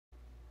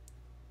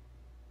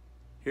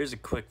Here's a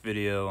quick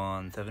video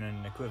on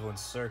Thevenin equivalent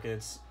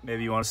circuits.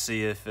 Maybe you want to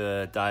see if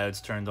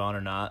diode's turned on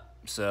or not.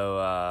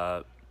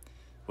 So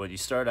what you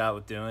start out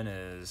with doing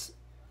is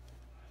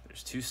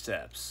there's two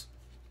steps.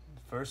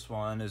 The first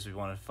one is we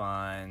want to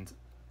find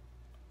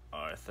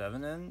our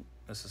Thevenin.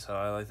 This is how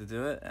I like to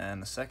do it.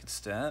 And the second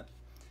step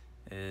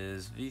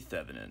is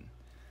Thevenin.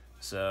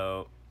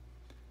 So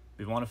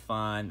we want to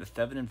find the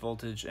Thevenin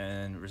voltage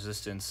and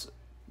resistance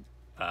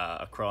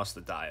across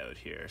the diode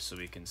here. So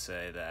we can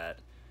say that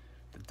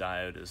the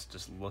diode is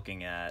just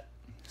looking at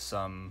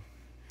some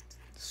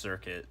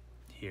circuit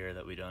here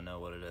that we don't know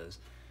what it is.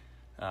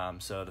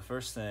 So the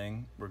first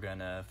thing, we're going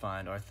to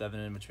find our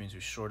Thevenin, which means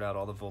we short out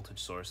all the voltage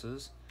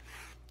sources,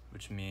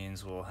 which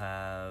means we'll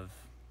have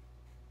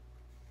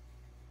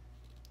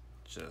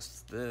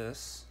just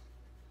this.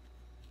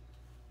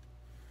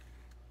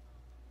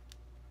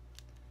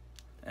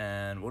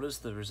 And what is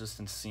the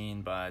resistance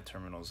seen by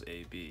terminals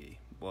AB?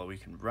 Well, we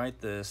can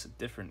write this a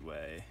different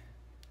way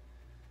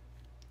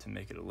to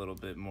make it a little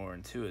bit more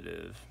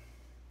intuitive.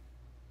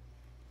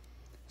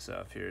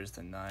 So if here's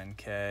the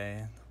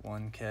 9K,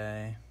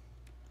 1K,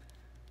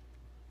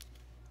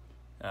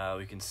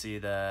 we can see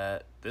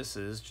that this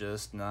is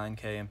just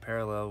 9K in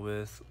parallel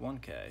with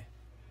 1K.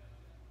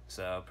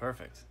 So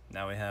perfect.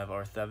 Now we have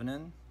our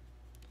Thevenin.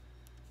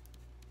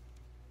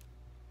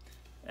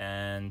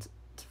 And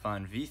to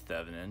find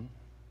Thevenin,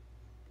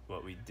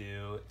 what we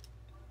do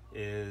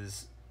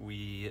is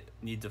we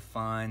need to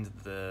find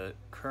the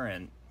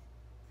current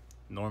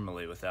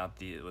normally without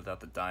the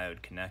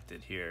diode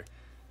connected here.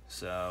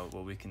 So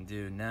what we can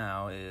do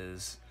now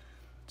is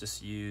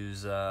just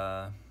use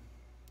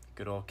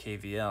good old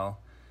KVL.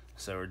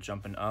 So we're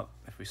jumping up,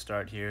 if we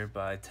start here,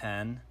 by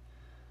 10.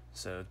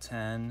 So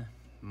 10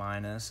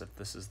 minus, if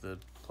this is the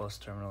plus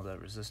terminal,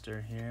 that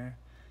resistor here,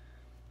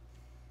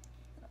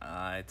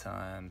 I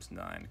times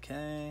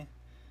 9K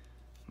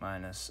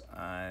minus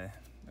I,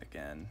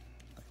 again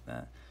like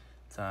that,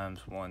 times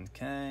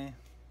 1K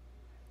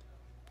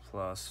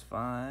plus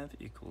 5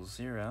 equals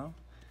 0.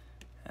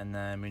 And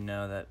then we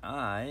know that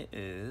I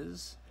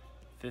is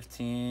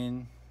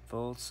 15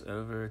 volts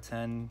over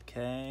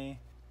 10K,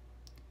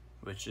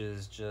 which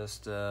is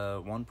just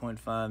 1.5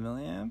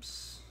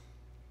 milliamps.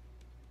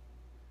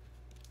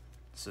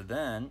 So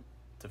then,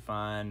 to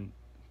find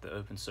the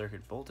open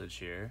circuit voltage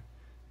here,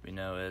 we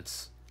know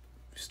it's,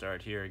 if we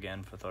start here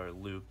again with our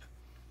loop,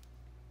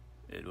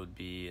 it would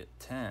be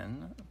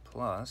 10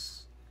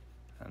 plus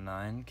a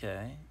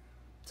 9K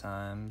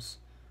times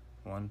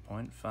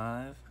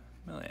 1.5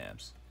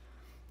 milliamps.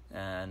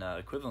 And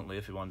equivalently,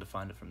 if we wanted to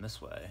find it from this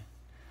way,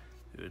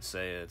 we would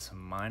say it's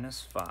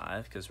minus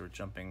 5, because we're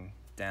jumping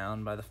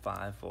down by the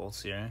 5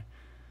 volts here.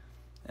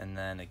 And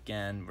then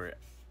again, we're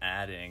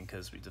adding,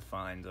 because we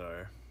defined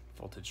our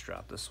voltage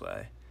drop this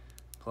way,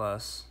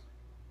 plus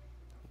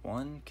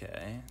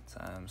 1K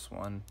times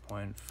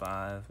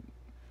 1.5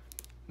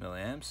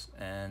 milliamps.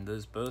 And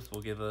those both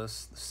will give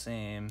us the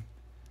same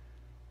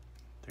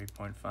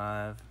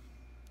 3.5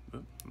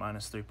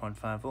 minus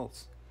 3.5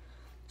 volts.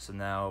 So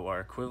now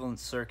our equivalent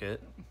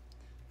circuit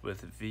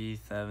with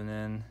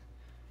Thevenin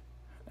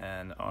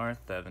and our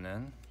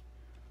Thevenin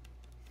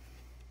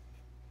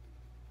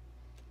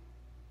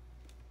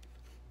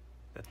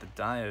that the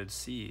diode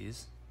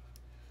sees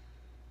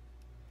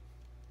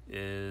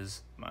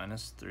is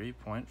minus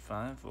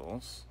 3.5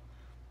 volts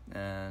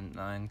and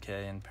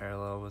 9K in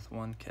parallel with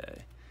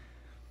 1K.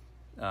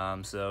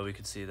 So we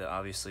could see that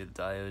obviously the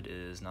diode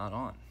is not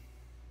on.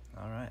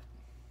 All right.